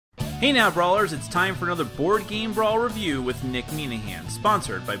Hey now, Brawlers, it's time for another Board Game Brawl review with Nick Minahan,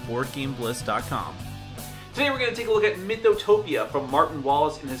 sponsored by BoardGameBliss.com. Today we're going to take a look at Mythotopia from Martin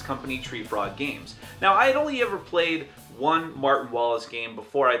Wallace and his company Tree Frog Games. Now, I had only ever played one Martin Wallace game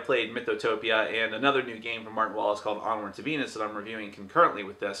before I played Mythotopia and another new game from Martin Wallace called Onward to Venus that I'm reviewing concurrently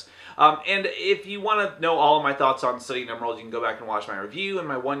with this. And if you want to know all of my thoughts on Studying Emerald, you can go back and watch my review and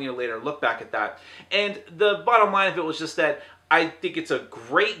my 1 year later look back at that. And the bottom line of it was just that I think it's a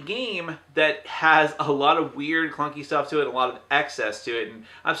great game that has a lot of weird, clunky stuff to it, a lot of excess to it, and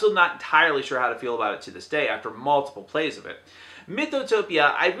I'm still not entirely sure how to feel about it to this day after multiple plays of it.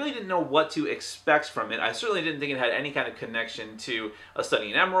 Mythotopia, I really didn't know what to expect from it. I certainly didn't think it had any kind of connection to a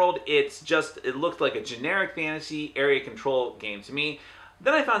Studying Emerald. It looked like a generic fantasy area control game to me.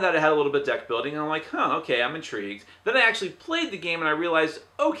 Then I found out it had a little bit of deck building, and I'm like, huh, okay, I'm intrigued. Then I actually played the game, and I realized,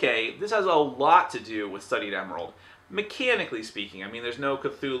 okay, this has a lot to do with Studying Emerald. Mechanically speaking, I mean, there's no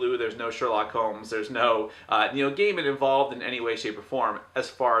Cthulhu, there's no Sherlock Holmes, there's no gaming involved in any way, shape, or form, as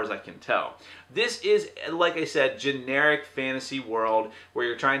far as I can tell. This is, like I said, generic fantasy world where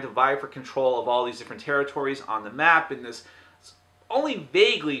you're trying to vie for control of all these different territories on the map in this only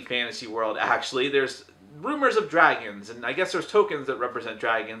vaguely fantasy world, actually. There's rumors of dragons, and I guess there's tokens that represent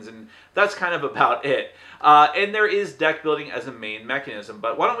dragons, and that's kind of about it. And there is deck building as a main mechanism,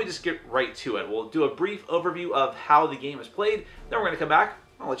 but why don't we just get right to it? We'll do a brief overview of how the game is played, then we're going to come back,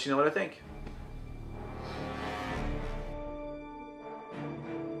 I'll let you know what I think.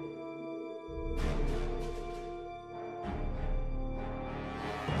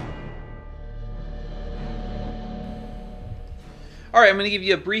 Alright, I'm going to give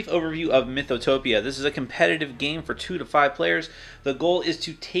you a brief overview of Mythotopia. This is a competitive game for 2 to 5 players. The goal is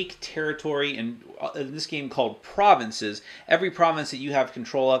to take territory in this game called provinces. Every province that you have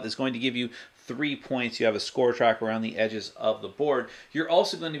control of is going to give you 3 points. You have a score track around the edges of the board. You're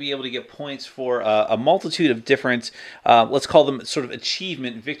also going to be able to get points for a multitude of different, let's call them sort of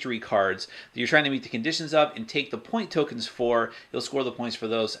achievement victory cards that you're trying to meet the conditions of and take the point tokens for. You'll score the points for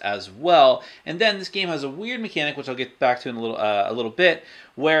those as well. And then this game has a weird mechanic, which I'll get back to in a little bit,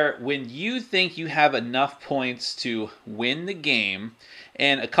 where when you think you have enough points to win the game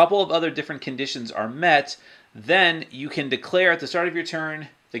and a couple of other different conditions are met, then you can declare at the start of your turn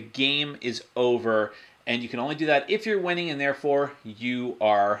the game is over, and you can only do that if you're winning, and therefore you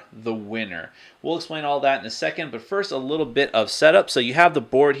are the winner. We'll explain all that in a second, but first a little bit of setup. So you have the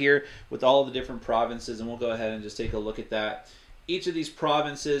board here with all the different provinces, and we'll go ahead and just take a look at that. Each of these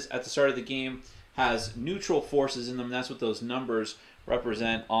provinces at the start of the game has neutral forces in them. That's what those numbers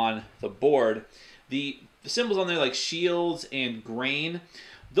represent on the board. The symbols on there like shields and grain,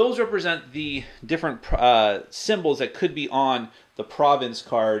 those represent the different symbols that could be on the province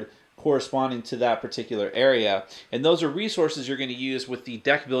card corresponding to that particular area. And those are resources you're going to use with the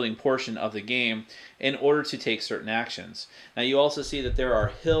deck building portion of the game in order to take certain actions. Now you also see that there are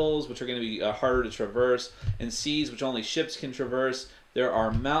hills, which are going to be harder to traverse, and seas, which only ships can traverse. There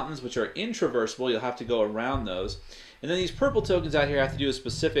are mountains, which are intraversable. You'll have to go around those. And then these purple tokens out here have to do with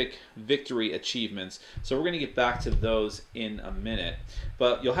specific victory achievements. So we're going to get back to those in a minute.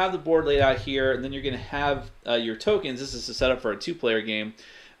 But you'll have the board laid out here, and then you're going to have your tokens. This is a setup for a 2-player game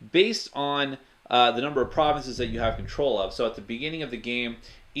based on the number of provinces that you have control of. So at the beginning of the game,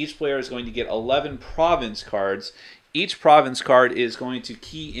 each player is going to get 11 province cards. Each province card is going to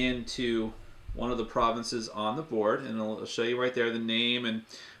key into one of the provinces on the board, and it'll show you right there the name and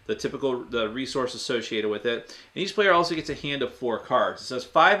the resource associated with it. And each player also gets a hand of 4 cards. It says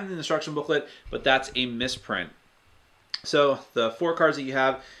 5 in the instruction booklet, but that's a misprint. So the 4 cards that you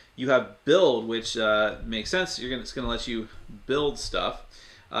have build, which makes sense. It's going to let you build stuff.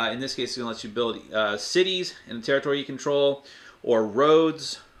 In this case, it's going to let you build cities in a territory you control, or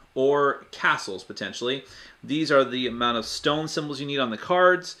roads, or castles potentially. These are the amount of stone symbols you need on the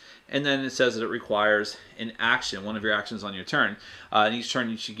cards, and then it says that it requires an action, one of your actions on your turn. And each turn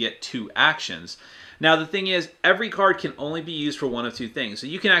you should get 2 actions. Now the thing is, every card can only be used for one of 2 things. So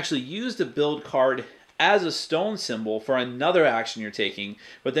you can actually use the build card as a stone symbol for another action you're taking,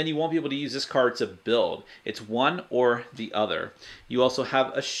 but then you won't be able to use this card to build. It's one or the other. You also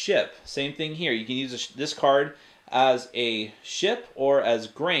have a ship. Same thing here. You can use this card as a ship or as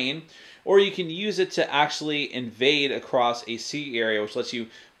grain, or you can use it to actually invade across a sea area, which lets you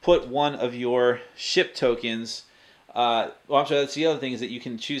put one of your ship tokens. Well, I'm sorry, that's the other thing, is that you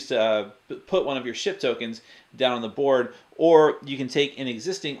can choose to put one of your ship tokens down on the board, or you can take an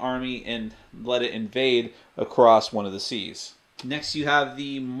existing army and let it invade across one of the seas. Next, you have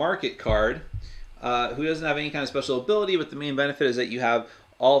the market card, who doesn't have any kind of special ability, but the main benefit is that you have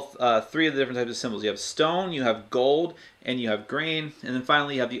all three of the different types of symbols. You have stone, you have gold, and you have grain. And then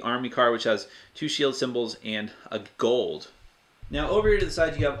finally you have the army card, which has 2 shield symbols and a gold. Now over here to the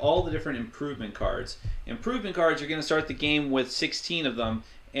side you have all the different improvement cards. Improvement cards, you're going to start the game with 16 of them,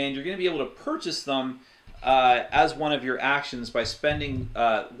 and you're going to be able to purchase them as one of your actions by spending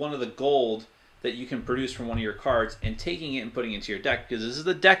one of the gold that you can produce from one of your cards and taking it and putting it into your deck, because this is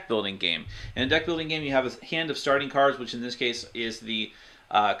the deck building game. In a deck building game you have a hand of starting cards, which in this case is the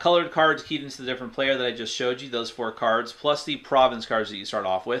colored cards keyed into the different player that I just showed you, those 4 cards, plus the province cards that you start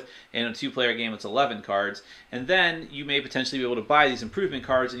off with. In a 2-player game, it's 11 cards. And then you may potentially be able to buy these improvement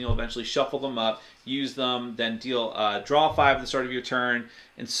cards, and you'll eventually shuffle them up, use them, then draw 5 at the start of your turn,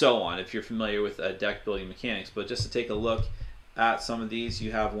 and so on, if you're familiar with deck building mechanics. But just to take a look at some of these,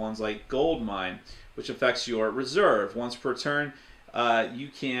 you have ones like Gold Mine, which affects your reserve. Once per turn, you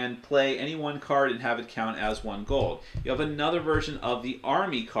can play any one card and have it count as 1 gold. You have another version of the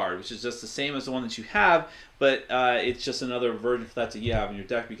army card, which is just the same as the one that you have, but it's just another version for that you have in your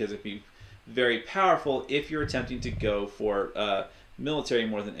deck, because it'd be very powerful if you're attempting to go for military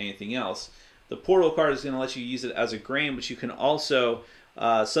more than anything else. The portal card is going to let you use it as a grain, but you can also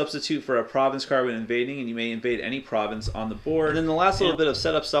substitute for a province card when invading, and you may invade any province on the board. And then the last little bit of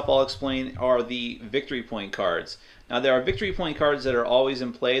setup stuff I'll explain are the victory point cards. Now there are victory point cards that are always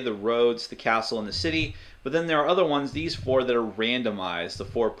in play, the roads, the castle, and the city, but then there are other ones, these 4 that are randomized, the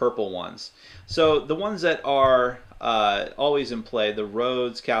 4 purple ones. So the ones that are always in play, the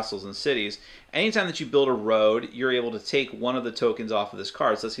roads, castles, and cities, anytime that you build a road, you're able to take one of the tokens off of this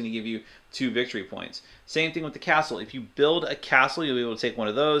card, so that's going to give you 2 victory points. Same thing with the castle. If you build a castle, you'll be able to take one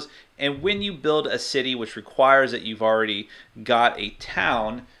of those, and when you build a city, which requires that you've already got a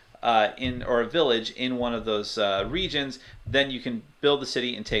town or a village in one of those regions, then you can build the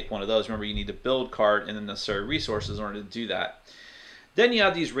city and take one of those. Remember, you need to build card and the necessary resources in order to do that. Then you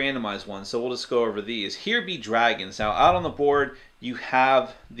have these randomized ones, so we'll just go over these. Here be dragons. Now out on the board you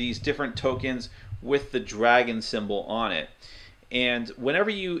have these different tokens with the dragon symbol on it. And whenever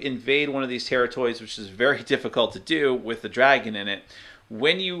you invade one of these territories, which is very difficult to do with the dragon in it,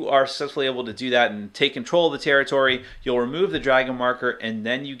 when you are successfully able to do that and take control of the territory, you'll remove the dragon marker, and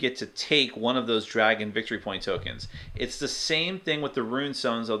then you get to take one of those dragon victory point tokens. It's the same thing with the rune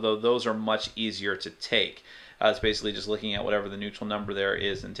stones, although those are much easier to take. It's basically just looking at whatever the neutral number there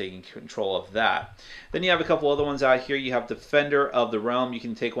is and taking control of that. Then you have a couple other ones out here. You have Defender of the Realm. You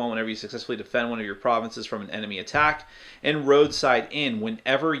can take one whenever you successfully defend one of your provinces from an enemy attack. And Roadside Inn.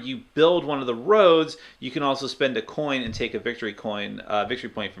 Whenever you build one of the roads, you can also spend a coin and take a victory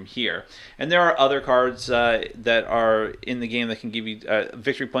point from here. And there are other cards that are in the game that can give you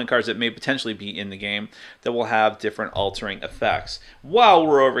victory point cards that may potentially be in the game that will have different altering effects. While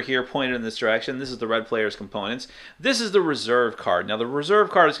we're over here pointed in this direction, this is the red player's component. This is the reserve card. Now the reserve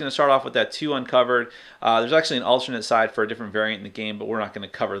card is going to start off with that 2 uncovered. There's actually an alternate side for a different variant in the game, but we're not going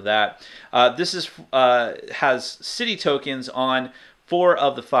to cover that. This has city tokens on 4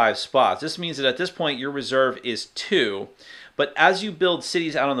 of the 5 spots. This means that at this point your reserve is 2. But as you build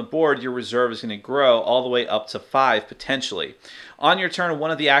cities out on the board, your reserve is going to grow all the way up to 5 potentially. On your turn,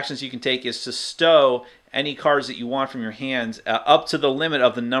 one of the actions you can take is to stow any cards that you want from your hands up to the limit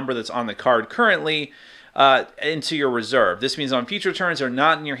of the number that's on the card currently into your reserve. This means on future turns they're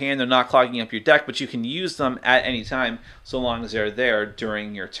not in your hand, they're not clogging up your deck, but you can use them at any time so long as they're there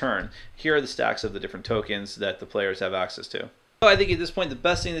during your turn. Here are the stacks of the different tokens that the players have access to. So I think at this point the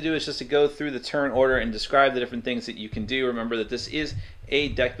best thing to do is just to go through the turn order and describe the different things that you can do. Remember that this is a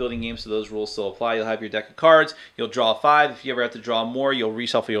deck building game, so those rules still apply. You'll have your deck of cards, you'll draw 5. If you ever have to draw more, you'll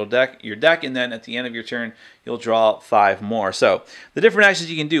reshuffle your deck, and then at the end of your turn you'll draw 5 more. So the different actions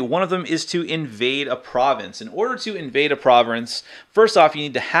you can do, one of them is to invade a province. In order to invade a province, first off you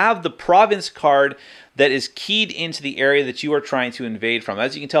need to have the province card that is keyed into the area that you are trying to invade from.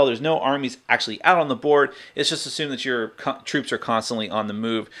 As you can tell, there's no armies actually out on the board. It's just assumed that your troops are constantly on the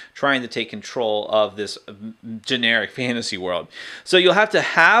move, trying to take control of this generic fantasy world. So you'll have to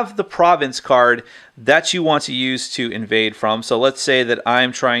have the province card that you want to use to invade from. So let's say that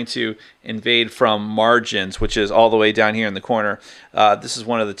I'm trying to invade from Margins, which is all the way down here in the corner. This is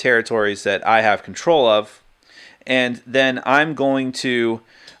one of the territories that I have control of. And then I'm going to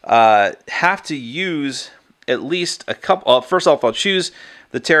have to use at least a couple. First off, I'll choose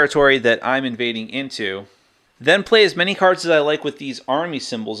the territory that I'm invading into. Then play as many cards as I like with these army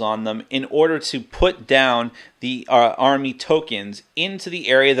symbols on them in order to put down the army tokens into the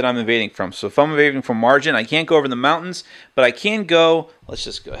area that I'm invading from. So if I'm invading from Margin, I can't go over the mountains, but I can go, let's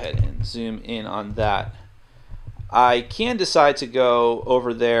just go ahead and zoom in on that. I can decide to go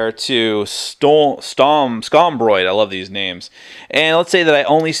over there to Skombroid. I love these names. And let's say that I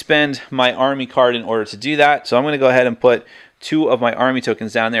only spend my army card in order to do that. So I'm going to go ahead and put 2 of my army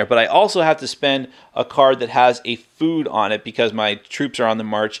tokens down there. But I also have to spend a card that has a food on it because my troops are on the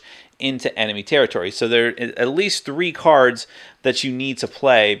march into enemy territory. So there are at least 3 cards that you need to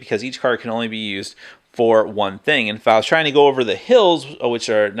play because each card can only be used for one thing. And if I was trying to go over the hills, which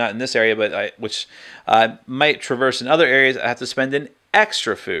are not in this area, but which might traverse in other areas, I have to spend an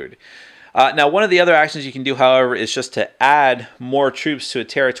extra food. Now, one of the other actions you can do, however, is just to add more troops to a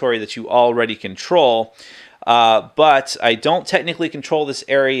territory that you already control. But I don't technically control this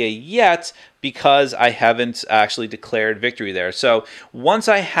area yet because I haven't actually declared victory there. So once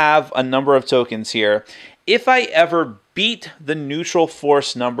I have a number of tokens here, if I ever beat the neutral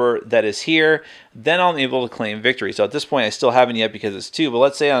force number that is here, then I'll be able to claim victory. So at this point, I still haven't yet because it's 2. But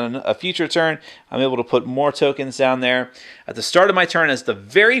let's say on a future turn, I'm able to put more tokens down there. At the start of my turn, as the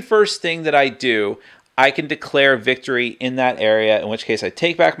very first thing that I do, I can declare victory in that area, in which case I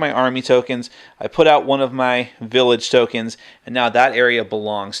take back my army tokens, I put out one of my village tokens, and now that area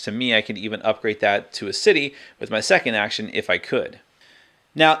belongs to me. I can even upgrade that to a city with my second action if I could.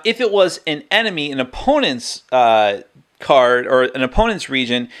 Now, if it was an enemy, an opponent's card or an opponent's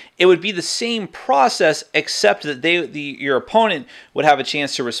region, it would be the same process except that your opponent would have a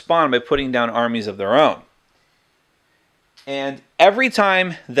chance to respond by putting down armies of their own. And every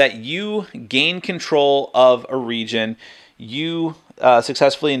time that you gain control of a region, you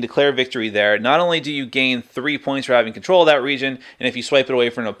successfully declare victory there. Not only do you gain 3 points for having control of that region, and if you swipe it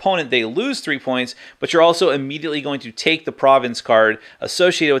away from an opponent, they lose 3 points, but you're also immediately going to take the province card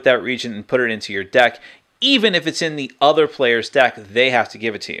associated with that region and put it into your deck. Even if it's in the other player's deck, they have to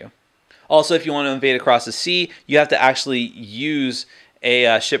give it to you. Also, if you want to invade across the sea, you have to actually use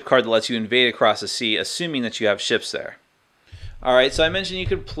a ship card that lets you invade across the sea, assuming that you have ships there. Alright, so I mentioned you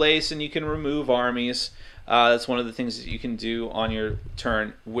could place and you can remove armies. That's one of the things that you can do on your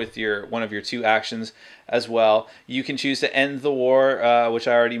turn with one of your 2 actions as well. You can choose to end the war, which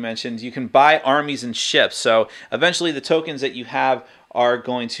I already mentioned. You can buy armies and ships. So eventually the tokens that you have are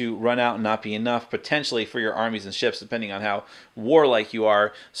going to run out and not be enough potentially for your armies and ships, depending on how warlike you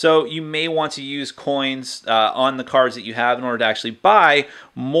are. So you may want to use coins on the cards that you have in order to actually buy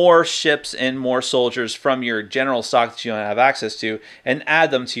more ships and more soldiers from your general stock that you don't have access to and add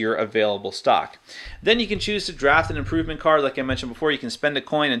them to your available stock. Then you can choose to draft an improvement card. Like I mentioned before, you can spend a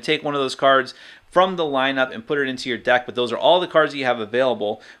coin and take one of those cards from the lineup and put it into your deck, but those are all the cards that you have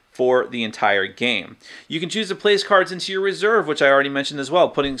available for the entire game. You can choose to place cards into your reserve, which I already mentioned as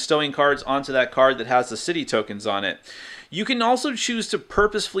well, stowing cards onto that card that has the city tokens on it. You can also choose to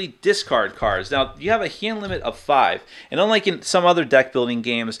purposefully discard cards. Now, you have a hand limit of 5, and unlike in some other deck building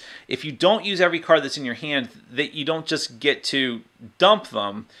games, if you don't use every card that's in your hand, you don't just get to dump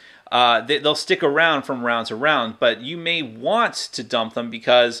them. They'll stick around from round to round, but you may want to dump them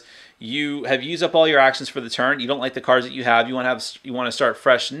because you have used up all your actions for the turn. You don't like the cards that you have. You want to start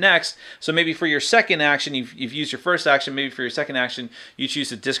fresh next. So maybe for your second action, you've used your first action. Maybe for your second action, you choose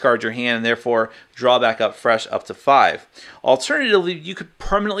to discard your hand and therefore draw back up fresh up to 5. Alternatively, you could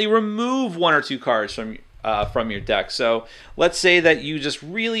permanently remove 1 or 2 cards from your deck. So let's say that you just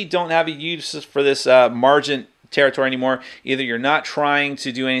really don't have a use for this margin territory anymore. Either you're not trying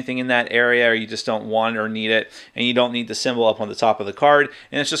to do anything in that area, or you just don't want or need it, and you don't need the symbol up on the top of the card,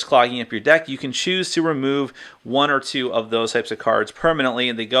 and it's just clogging up your deck. You can choose to remove 1 or 2 of those types of cards permanently,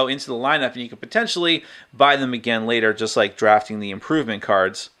 and they go into the lineup, and you can potentially buy them again later, just like drafting the improvement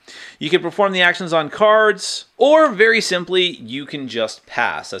cards. You can perform the actions on cards, or very simply, you can just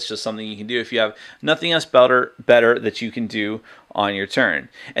pass. That's just something you can do if you have nothing else better that you can do on your turn.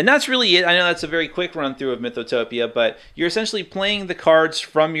 And that's really it. I know that's a very quick run through of Mythotopia, but you're essentially playing the cards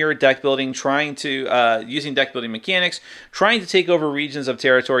from your deck building, trying to, using deck building mechanics, trying to take over regions of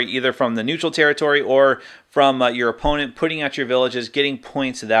territory, either from the neutral territory or from your opponent, putting out your villages, getting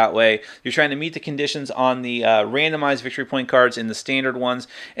points that way. You're trying to meet the conditions on the randomized victory point cards in the standard ones,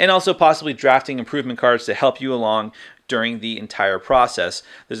 and also possibly drafting improvement cards to help you along during the entire process.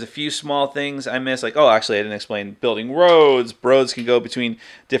 There's a few small things I missed, like, oh, actually I didn't explain building roads. Roads can go between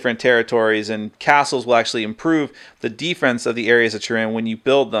different territories, and castles will actually improve the defense of the areas that you're in when you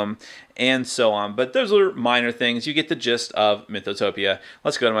build them, and so on. But those are minor things. You get the gist of Mythotopia.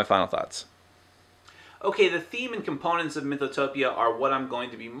 Let's go to my final thoughts. Okay, the theme and components of Mythotopia are what I'm going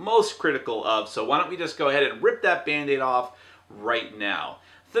to be most critical of, so why don't we just go ahead and rip that band-aid off right now.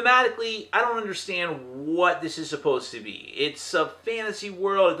 Thematically, I don't understand what this is supposed to be. It's a fantasy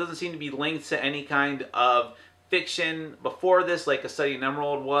world. It doesn't seem to be linked to any kind of fiction before this, like A Study in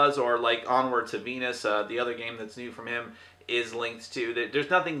Emerald was, or like Onward to Venus, the other game that's new from him, is linked to. There's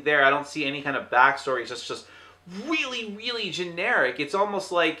nothing there. I don't see any kind of backstory. It's just really, really generic. It's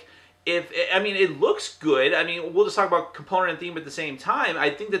almost like I mean, it looks good. I mean, we'll just talk about component and theme at the same time.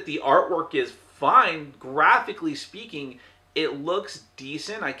 I think that the artwork is fine. Graphically speaking, it looks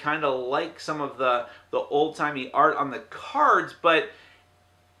decent. I kind of like some of the old-timey art on the cards, but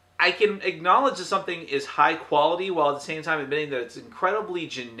I can acknowledge that something is high quality while at the same time admitting that it's incredibly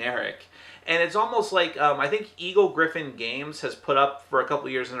generic. And it's almost like, I think Eagle Griffin Games has put up for a couple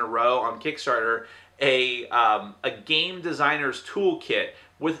years in a row on Kickstarter a game designer's toolkit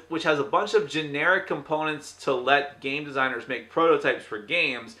which has a bunch of generic components to let game designers make prototypes for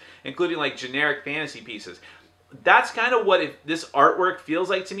games, including like generic fantasy pieces. That's kind of what this artwork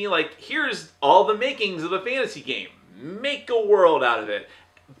feels like to me. Like, here's all the makings of a fantasy game. Make a world out of it.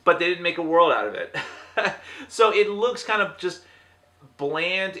 But they didn't make a world out of it. So it looks kind of just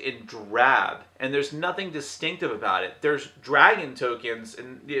bland and drab, and there's nothing distinctive about it. There's dragon tokens,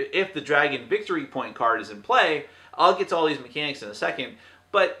 and if the dragon victory point card is in play, I'll get to all these mechanics in a second,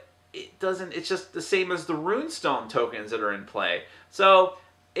 but it doesn't, it's just the same as the runestone tokens that are in play. So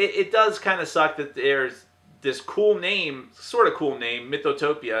it does kind of suck that there's this cool name, sort of cool name,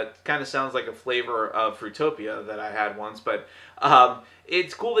 Mythotopia. It kind of sounds like a flavor of Fruitopia that I had once, but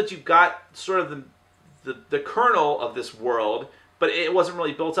it's cool that you've got sort of the kernel of this world, but it wasn't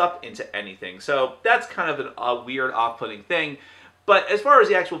really built up into anything. So that's kind of a weird, off-putting thing. But as far as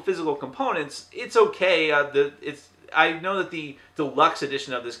the actual physical components, it's okay. I know that the deluxe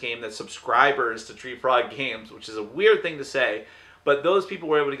edition of this game, that subscribers to Tree Frog Games, which is a weird thing to say, but those people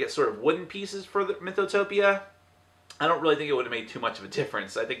were able to get sort of wooden pieces for the Mythotopia. I don't really think it would have made too much of a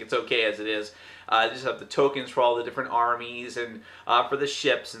difference. I think it's okay as it is. You just have the tokens for all the different armies and for the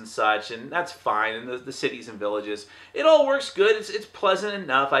ships and such, and that's fine, and the cities and villages. It all works good. It's pleasant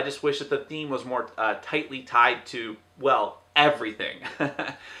enough. I just wish that the theme was more tightly tied to, well, everything.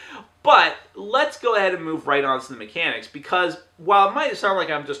 But let's go ahead and move right on to the mechanics, because while it might sound like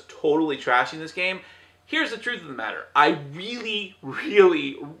I'm just totally trashing this game, here's the truth of the matter. I really,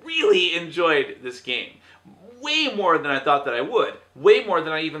 really, really enjoyed this game. Way more than I thought that I would. Way more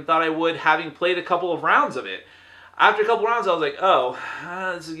than I even thought I would, having played a couple of rounds of it. After a couple rounds, I was like, oh,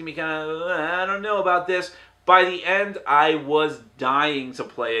 this is going to be kind of, I don't know about this. By the end, I was dying to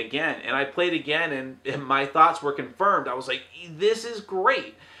play again. And I played again, and my thoughts were confirmed. I was like, this is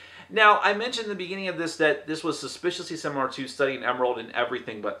great. Now, I mentioned in the beginning of this that this was suspiciously similar to Study in Emerald in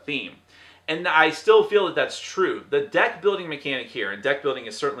everything but theme. And I still feel that that's true. The deck building mechanic here, and deck building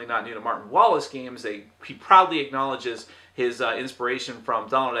is certainly not new to Martin Wallace games. He proudly acknowledges his inspiration from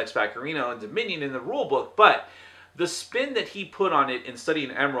Donald X Vaccarino and Dominion in the rulebook, but the spin that he put on it in Study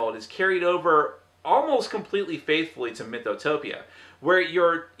in Emerald is carried over almost completely faithfully to Mythotopia, where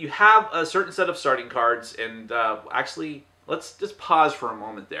you have a certain set of starting cards, and actually, let's just pause for a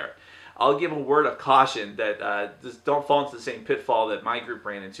moment there. I'll give a word of caution that just don't fall into the same pitfall that my group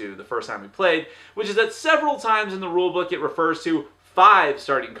ran into the first time we played, which is that several times in the rulebook it refers to 5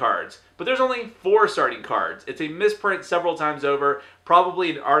 starting cards, but there's only 4 starting cards. It's a misprint several times over, probably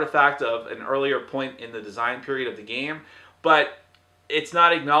an artifact of an earlier point in the design period of the game, but it's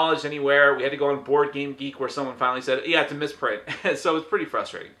not acknowledged anywhere. We had to go on Board Game Geek where someone finally said, yeah, it's a misprint. So it's pretty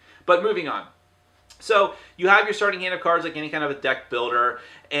frustrating. But moving on. So you have your starting hand of cards like any kind of a deck builder,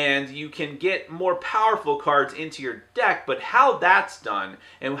 and you can get more powerful cards into your deck, but how that's done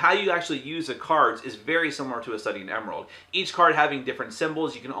and how you actually use the cards is very similar to A Study in Emerald. Each card having different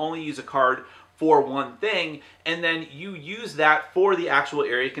symbols. You can only use a card for one thing, and then you use that for the actual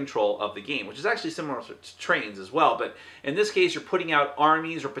area control of the game, which is actually similar to trains as well. But in this case, you're putting out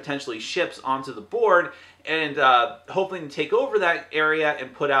armies or potentially ships onto the board, and hoping to take over that area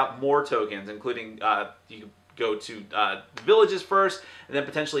and put out more tokens, including you go to villages first, and then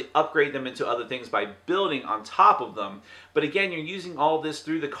potentially upgrade them into other things by building on top of them. But again, you're using all this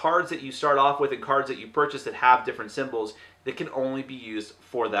through the cards that you start off with and cards that you purchase that have different symbols that can only be used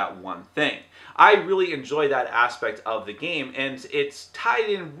for that one thing. I really enjoy that aspect of the game, and it's tied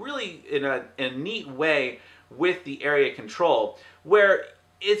in really in a neat way with the area control, where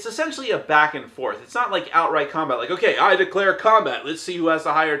it's essentially a back and forth. It's not like outright combat, like, okay, I declare combat, let's see who has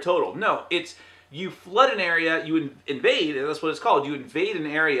the higher total. No, it's you flood an area, you invade, and that's what it's called. You invade an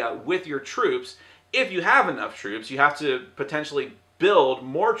area with your troops. If you have enough troops, you have to potentially build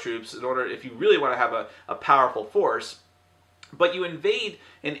more troops in order, if you really want to have a powerful force. But you invade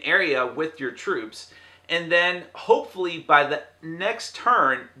an area with your troops, and then hopefully by the next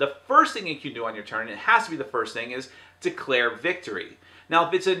turn, the first thing you can do on your turn, it has to be the first thing, is declare victory. Now,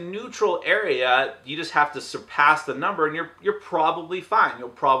 if it's a neutral area, you just have to surpass the number and you're probably fine. You'll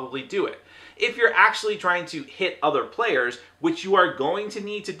probably do it. If you're actually trying to hit other players, which you are going to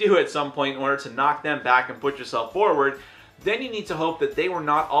need to do at some point in order to knock them back and put yourself forward, then you need to hope that they were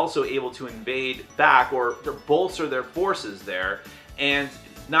not also able to invade back or bolster their forces there and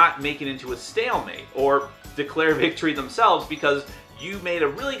not make it into a stalemate or declare victory themselves because you made a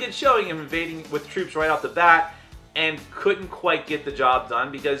really good showing of invading with troops right off the bat and couldn't quite get the job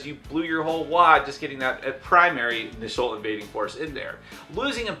done because you blew your whole wad just getting that primary initial invading force in there.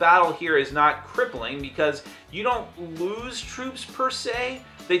 Losing a battle here is not crippling because you don't lose troops per se,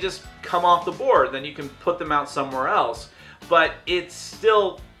 they just come off the board, then you can put them out somewhere else. But it's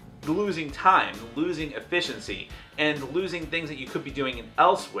still losing time, losing efficiency, and losing things that you could be doing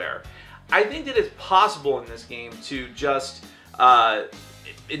elsewhere. I think that it's possible in this game to just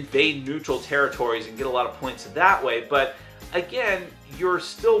invade neutral territories and get a lot of points that way, but again, you're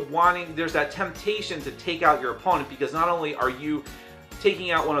still wanting, there's that temptation to take out your opponent because not only are you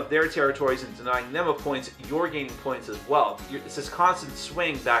taking out one of their territories and denying them a points, you're gaining points as well. It's this constant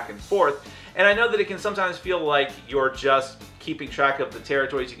swing back and forth, and I know that it can sometimes feel like you're just keeping track of the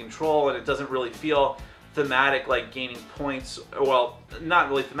territories you control and it doesn't really feel thematic like gaining points. Well, not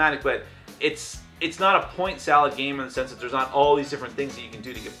really thematic, but it's not a point salad game in the sense that there's not all these different things that you can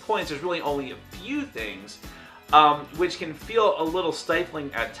do to get points. There's really only a few things, which can feel a little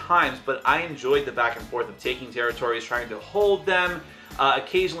stifling at times, but I enjoyed the back and forth of taking territories, trying to hold them,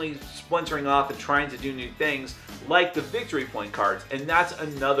 occasionally splintering off and trying to do new things, like the victory point cards, and that's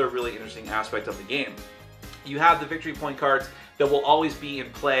another really interesting aspect of the game. You have the victory point cards that will always be in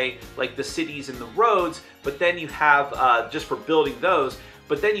play, like the cities and the roads, but then you have, just for building those,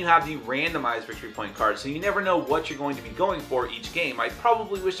 but then you have the randomized victory point cards, so you never know what you're going to be going for each game. I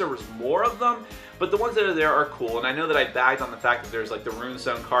probably wish there was more of them, but the ones that are there are cool, and I know that I bagged on the fact that there's like the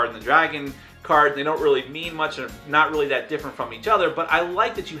Runestone card and the Dragon card. They don't really mean much and are not really that different from each other, but I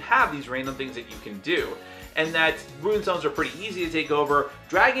like that you have these random things that you can do, and that Runestones are pretty easy to take over.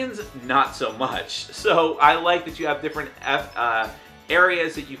 Dragons, not so much. So I like that you have different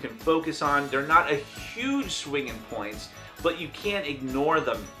areas that you can focus on. They're not a huge swing in points, but you can't ignore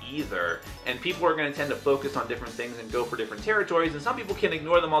them either. And people are going to tend to focus on different things and go for different territories, and some people can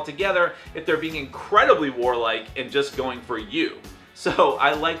ignore them altogether if they're being incredibly warlike and just going for you. So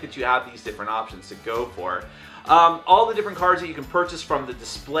I like that you have these different options to go for. All the different cards that you can purchase from the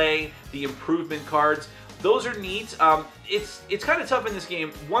display, the improvement cards, those are neat. It's kind of tough in this game.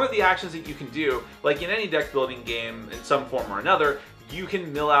 One of the actions that you can do, like in any deck building game in some form or another, you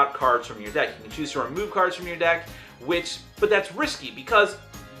can mill out cards from your deck. You can choose to remove cards from your deck, but that's risky because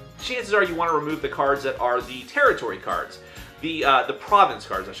chances are you want to remove the cards that are the territory cards, the province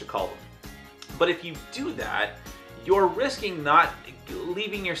cards, I should call them. But if you do that, you're risking not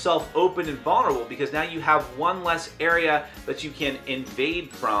leaving yourself open and vulnerable because now you have one less area that you can invade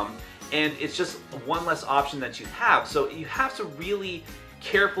from, and it's just one less option that you have. So you have to really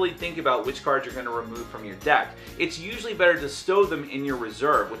carefully think about which cards you're going to remove from your deck. It's usually better to stow them in your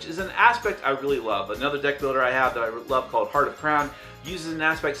reserve, which is an aspect I really love. Another deck builder I have that I love called Heart of Crown uses an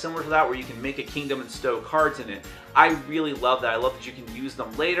aspect similar to that where you can make a kingdom and stow cards in it. I really love that. I love that you can use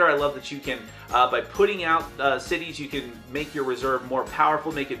them later. I love that you can, by putting out cities, you can make your reserve more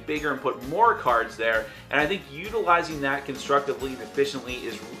powerful, make it bigger, and put more cards there. And I think utilizing that constructively and efficiently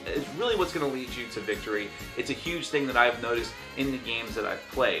is really what's going to lead you to victory. It's a huge thing that I've noticed in the games that I've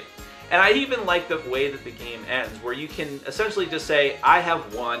played. And I even like the way that the game ends, where you can essentially just say, I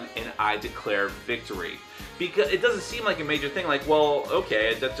have won and I declare victory. Because it doesn't seem like a major thing, like, well,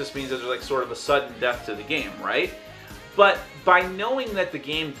 okay, that just means there's like sort of a sudden death to the game, right? But by knowing that the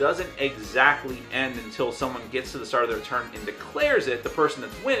game doesn't exactly end until someone gets to the start of their turn and declares it, the person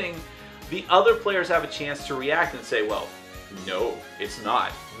that's winning, the other players have a chance to react and say, well, no, it's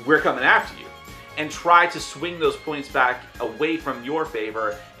not. We're coming after you. And try to swing those points back away from your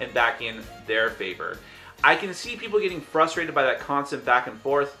favor and back in their favor. I can see people getting frustrated by that constant back and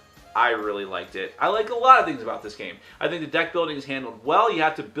forth. I really liked it. I like a lot of things about this game. I think the deck building is handled well. You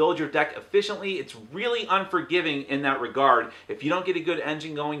have to build your deck efficiently. It's really unforgiving in that regard. If you don't get a good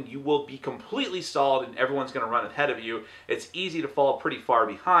engine going, you will be completely stalled and everyone's going to run ahead of you. It's easy to fall pretty far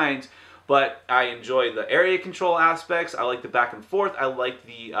behind, but I enjoy the area control aspects. I like the back and forth. I like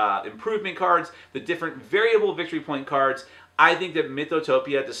the improvement cards, the different variable victory point cards. I think that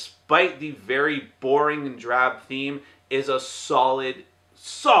Mythotopia, despite the very boring and drab theme, is a solid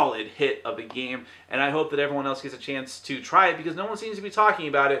hit of a game, and I hope that everyone else gets a chance to try it because no one seems to be talking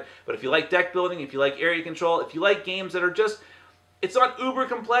about it. But if you like deck building, if you like area control, if you like games that are just, it's not uber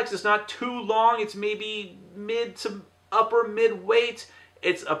complex, it's not too long, it's maybe mid to upper mid weight,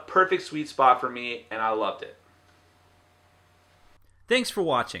 It's a perfect sweet spot for me, and I loved it. Thanks for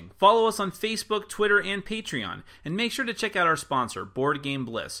watching. Follow us on Facebook, Twitter, and Patreon. And make sure to check out our sponsor, Board Game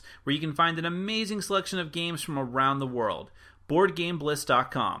Bliss, where you can find an amazing selection of games from around the world.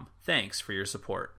 BoardGameBliss.com. Thanks for your support.